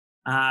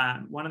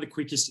 one of the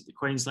quickest at the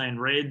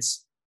Queensland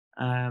Reds.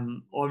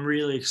 I'm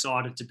really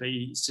excited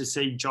to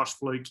see Josh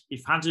Fluke.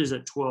 If Hunter's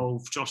at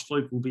 12, Josh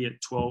Fluke will be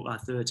at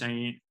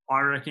 13. I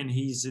reckon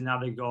he's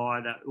another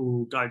guy that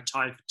will go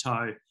toe for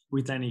toe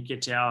with Lenny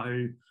Katow,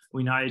 who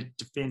We know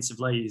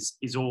defensively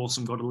is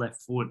awesome, got a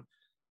left foot,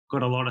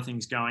 got a lot of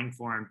things going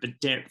for him. But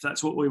depth,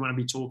 that's what we want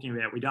to be talking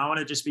about. We don't want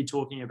to just be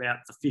talking about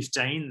the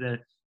 15 that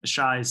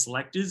Australia's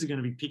selectors are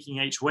going to be picking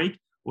each week.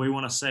 We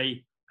want to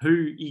see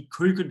who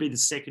could be the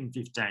second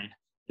 15,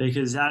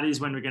 because that is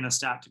when we're going to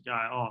start to go,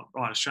 oh,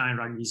 right, Australian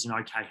rugby is in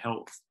okay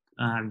health.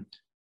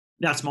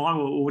 That's mine.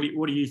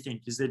 What do you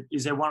think?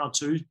 Is there one or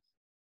two?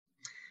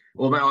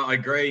 Well, mate, I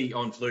agree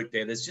on Fluke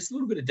there. There's just a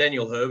little bit of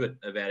Daniel Herbert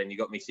about him. You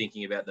got me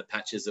thinking about the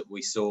patches that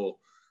we saw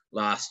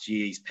last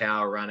year. He's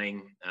power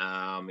running.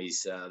 I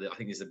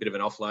think there's a bit of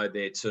an offload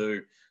there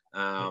too.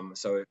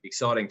 So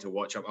exciting to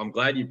watch. I'm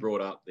glad you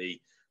brought up the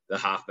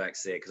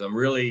halfbacks there, because I'm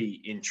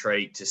really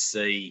intrigued to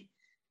see.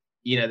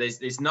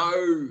 There's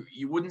no,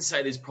 you wouldn't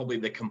say there's probably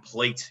the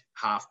complete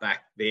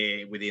halfback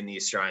there within the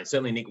Australians.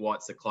 Certainly Nick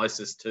White's the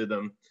closest to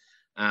them.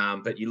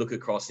 But you look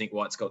across, Nick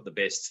White's got the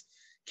best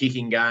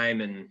kicking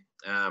game and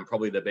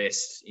probably the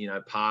best,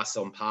 pass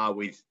on par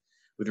with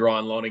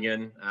Ryan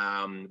Lonergan.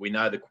 We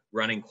know the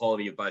running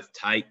quality of both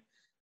Tate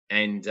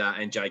and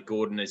Jake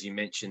Gordon, as you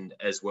mentioned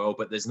as well.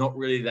 But there's not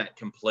really that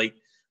complete,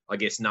 I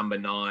guess, number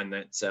 9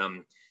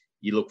 that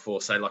you look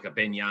for, say, like a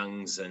Ben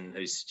Youngs, and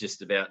who's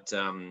just about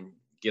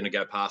going to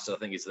go past, I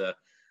think, is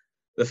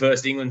the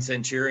first England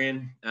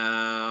centurion,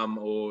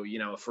 or,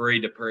 a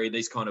Farid Dupree,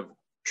 these kind of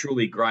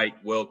truly great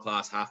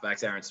world-class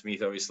halfbacks, Aaron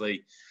Smith,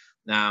 obviously.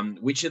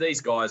 Which of these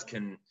guys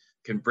can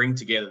bring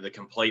together the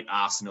complete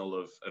arsenal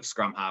of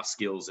scrum half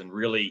skills and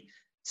really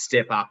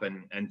step up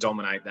and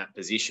dominate that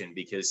position?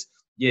 Because,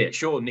 yeah,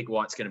 sure, Nick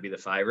White's going to be the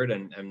favourite,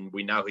 and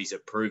we know he's a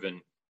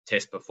proven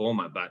test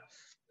performer, but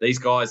these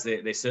guys,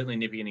 they're certainly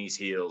nipping in his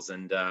heels,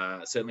 and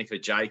certainly for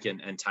Jake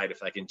and Tate,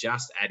 if they can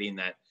just add in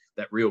that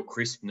real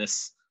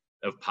crispness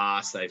of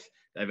pass,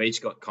 they've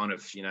each got kind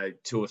of,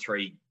 2 or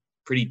 3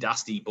 pretty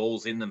dusty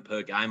balls in them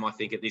per game, I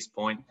think, at this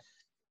point.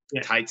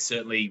 Yeah. Tate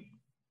certainly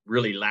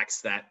really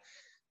lacks that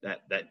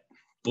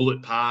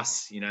bullet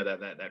pass,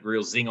 that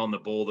real zing on the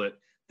ball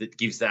that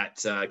gives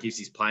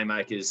his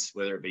playmakers,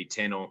 whether it be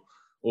 10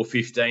 or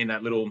 15,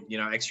 that little,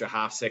 extra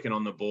half second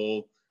on the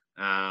ball.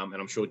 And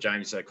I'm sure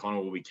James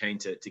O'Connell will be keen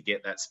to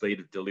get that speed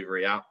of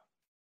delivery up.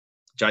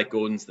 Jake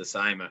Gordon's the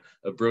same,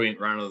 a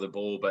brilliant runner of the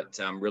ball, but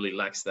really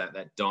lacks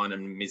that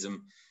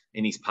dynamism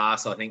in his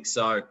pass, I think.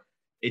 So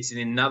it's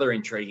another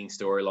intriguing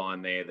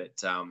storyline there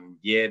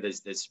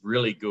that, there's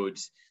really good,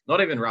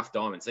 not even rough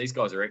diamonds. These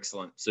guys are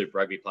excellent Super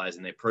Rugby players,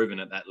 and they're proven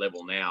at that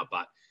level now.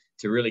 But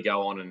to really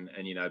go on and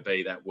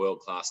be that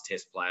world-class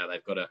test player,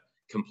 they've got to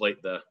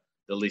complete the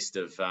list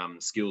of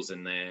skills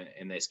in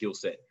their skill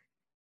set.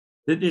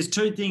 There's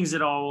 2 things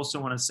that I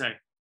also want to say.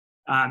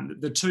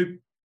 The 2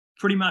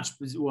 pretty much,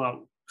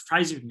 well,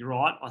 Fraser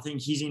McReight, I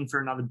think he's in for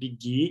another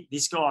big year.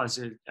 This guy's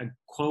a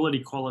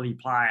quality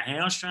player.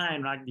 How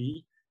Australian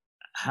rugby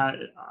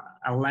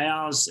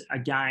allows a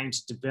game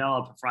to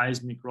develop a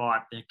Fraser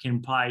McReight that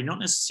can play, not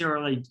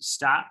necessarily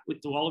start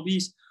with the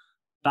Wallabies,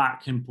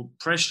 but can put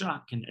pressure,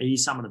 can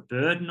ease some of the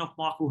burden off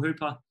Michael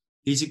Hooper.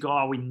 He's a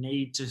guy we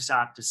need to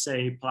start to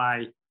see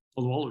play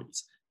for the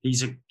Wallabies.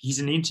 He's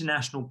an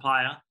international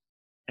player,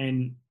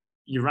 and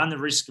you run the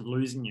risk of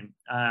losing him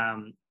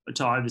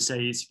to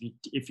overseas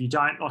if you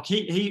don't. Like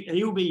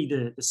he'll be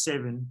the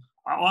 7.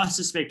 I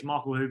suspect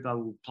Michael Hooper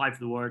will play for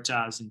the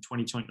Waratahs in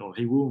 2020, or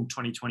he will in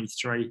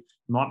 2023. He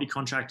might be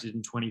contracted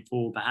in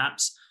 24,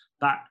 perhaps,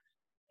 but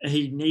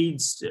he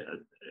needs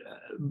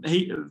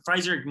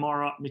Fraser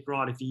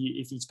McReight,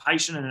 if he's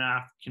patient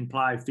enough, can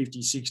play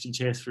 50, 60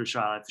 tests for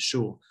Australia for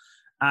sure.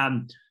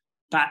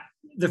 But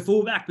the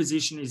fullback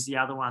position is the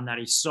other one that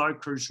is so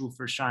crucial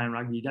for Australian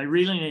rugby. They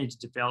really need to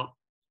develop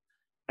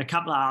a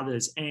couple of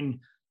others. And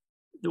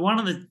one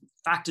of the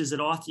factors that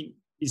I think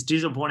is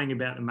disappointing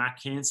about the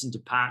Mack Hansen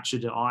departure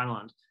to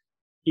Ireland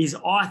is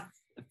I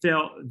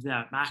felt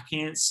that Mack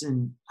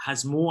Hansen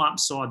has more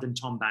upside than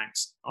Tom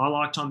Banks. I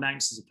like Tom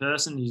Banks as a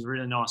person. He's a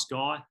really nice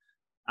guy,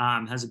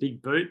 has a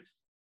big boot.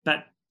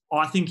 But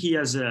I think he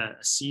has a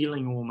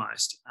ceiling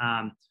almost.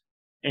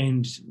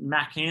 And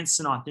Mack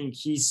Hansen, I think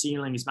his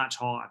ceiling is much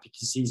higher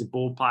because he's a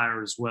ball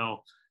player as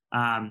well.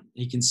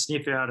 He can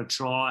sniff out a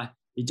try.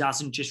 He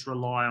doesn't just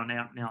rely on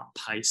out-and-out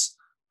pace,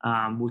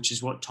 which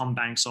is what Tom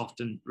Banks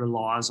often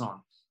relies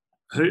on.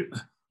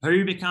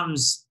 Who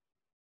becomes...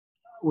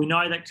 We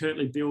know that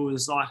Kurtley Beale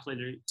is likely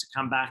to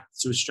come back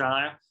to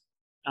Australia,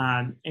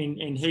 and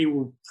he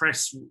will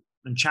press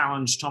and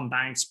challenge Tom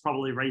Banks,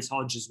 probably Reece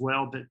Hodge as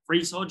well. But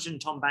Reece Hodge and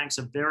Tom Banks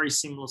are very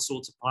similar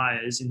sorts of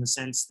players in the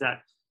sense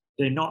that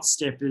they're not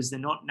steppers, they're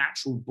not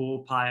natural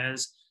ball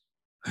players.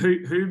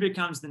 Who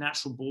becomes the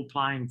natural ball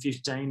playing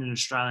 15 in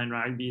Australian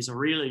rugby is a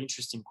really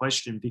interesting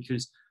question,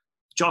 because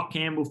Jock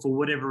Campbell, for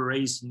whatever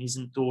reason,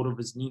 isn't thought of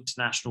as an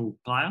international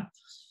player.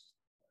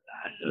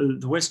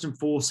 The Western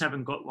Force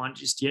haven't got one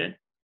just yet.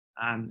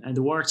 And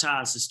the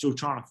Waratahs are still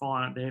trying to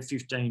find their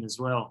 15 as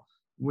well.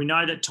 We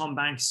know that Tom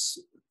Banks,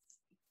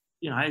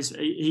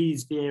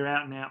 he's their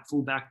out-and-out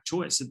fullback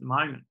choice at the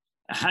moment.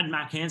 Had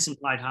Mack Hansen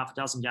played half a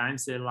dozen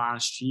games there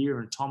last year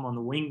and Tom on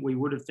the wing, we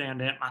would have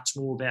found out much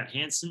more about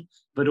Hansen,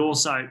 but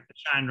also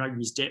Australian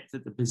rugby's depth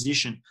at the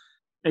position.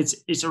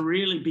 it's a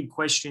really big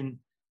question.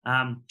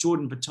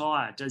 Jordan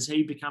Petaia, does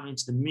he become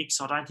into the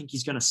mix? I don't think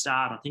he's going to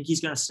start. I think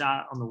he's going to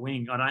start on the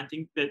wing. I don't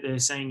think that they're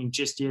seeing him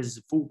just yet as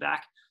a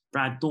fullback.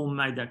 Brad Thorn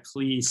made that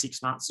clear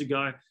 6 months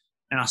ago,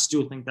 and I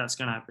still think that's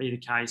going to be the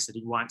case, that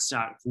he won't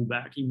start at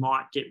fullback. He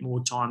might get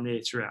more time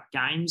there throughout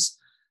games.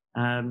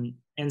 And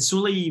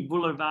Suli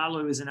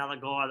Vunivalu is another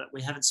guy that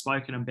we haven't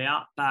spoken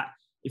about, but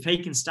if he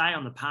can stay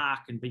on the park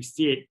and be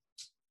fit,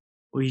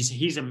 well,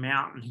 he's a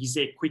mountain. He's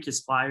their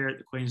quickest player at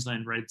the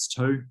Queensland Reds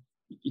too.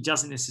 He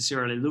doesn't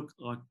necessarily look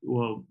like,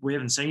 well, we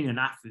haven't seen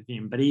enough of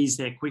him, but he's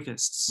their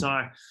quickest.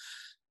 So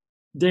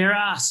there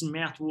are some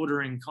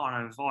mouth-watering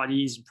kind of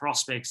ideas and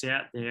prospects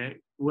out there.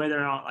 Whether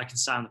or not they can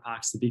stay on the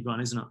park is the big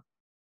one, isn't it?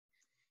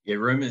 Yeah,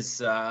 rumours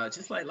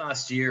just late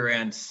last year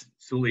around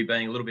Sully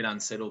being a little bit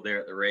unsettled there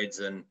at the Reds,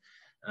 and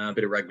a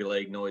bit of rugby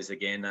league noise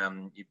again.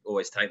 You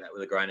always take that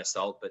with a grain of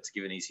salt, but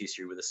given his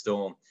history with the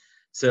Storm,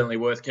 certainly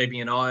worth keeping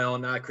an eye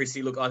on.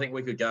 Chrissy, look, I think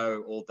we could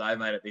go all day,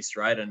 mate, at this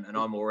rate, and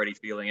I'm already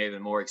feeling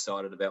even more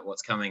excited about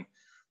what's coming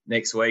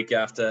next week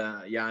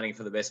after yarning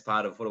for the best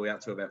part of, what are we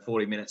up to, about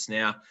 40 minutes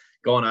now.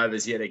 Gone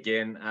overs yet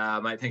again.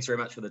 Mate, thanks very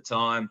much for the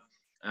time.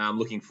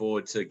 Looking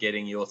forward to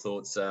getting your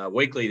thoughts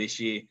weekly this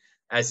year,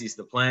 as is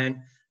the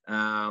plan.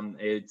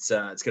 It's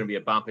going to be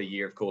a bumper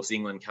year, of course.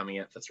 England coming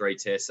out for 3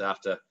 tests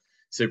after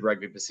Super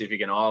Rugby Pacific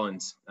and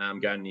Ireland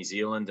going to New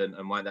Zealand,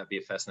 and won't that be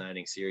a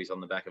fascinating series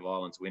on the back of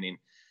Ireland's winning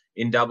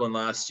in Dublin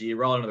last year?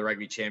 Rolling to the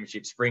Rugby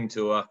Championship Spring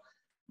Tour.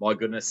 My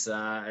goodness,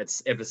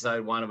 it's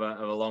episode 1 of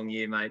a long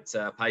year, mate.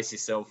 Pace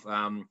yourself.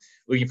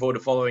 Looking forward to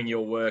following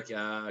your work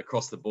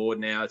across the board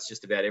now. It's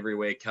just about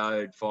everywhere.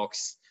 Code,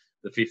 Fox,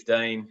 the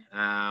 15.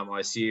 I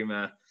assume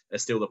are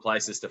still the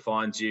places to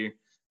find you.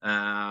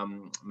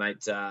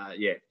 Mate,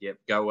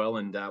 go well,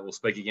 and we'll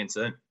speak again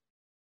soon.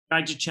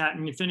 Great to chat.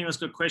 And if anyone's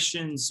got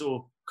questions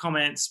or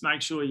comments,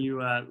 make sure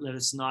you let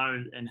us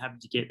know, and happy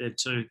to get there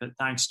too. But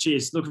thanks.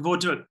 Cheers. Looking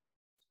forward to it.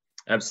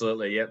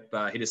 Absolutely. Yep.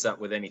 Hit us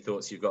up with any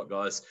thoughts you've got,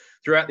 guys,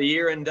 throughout the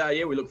year. And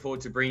we look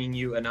forward to bringing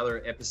you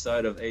another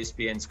episode of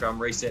ESPN Scrum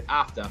Reset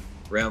after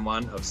round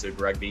 1 of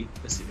Super Rugby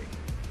Pacific.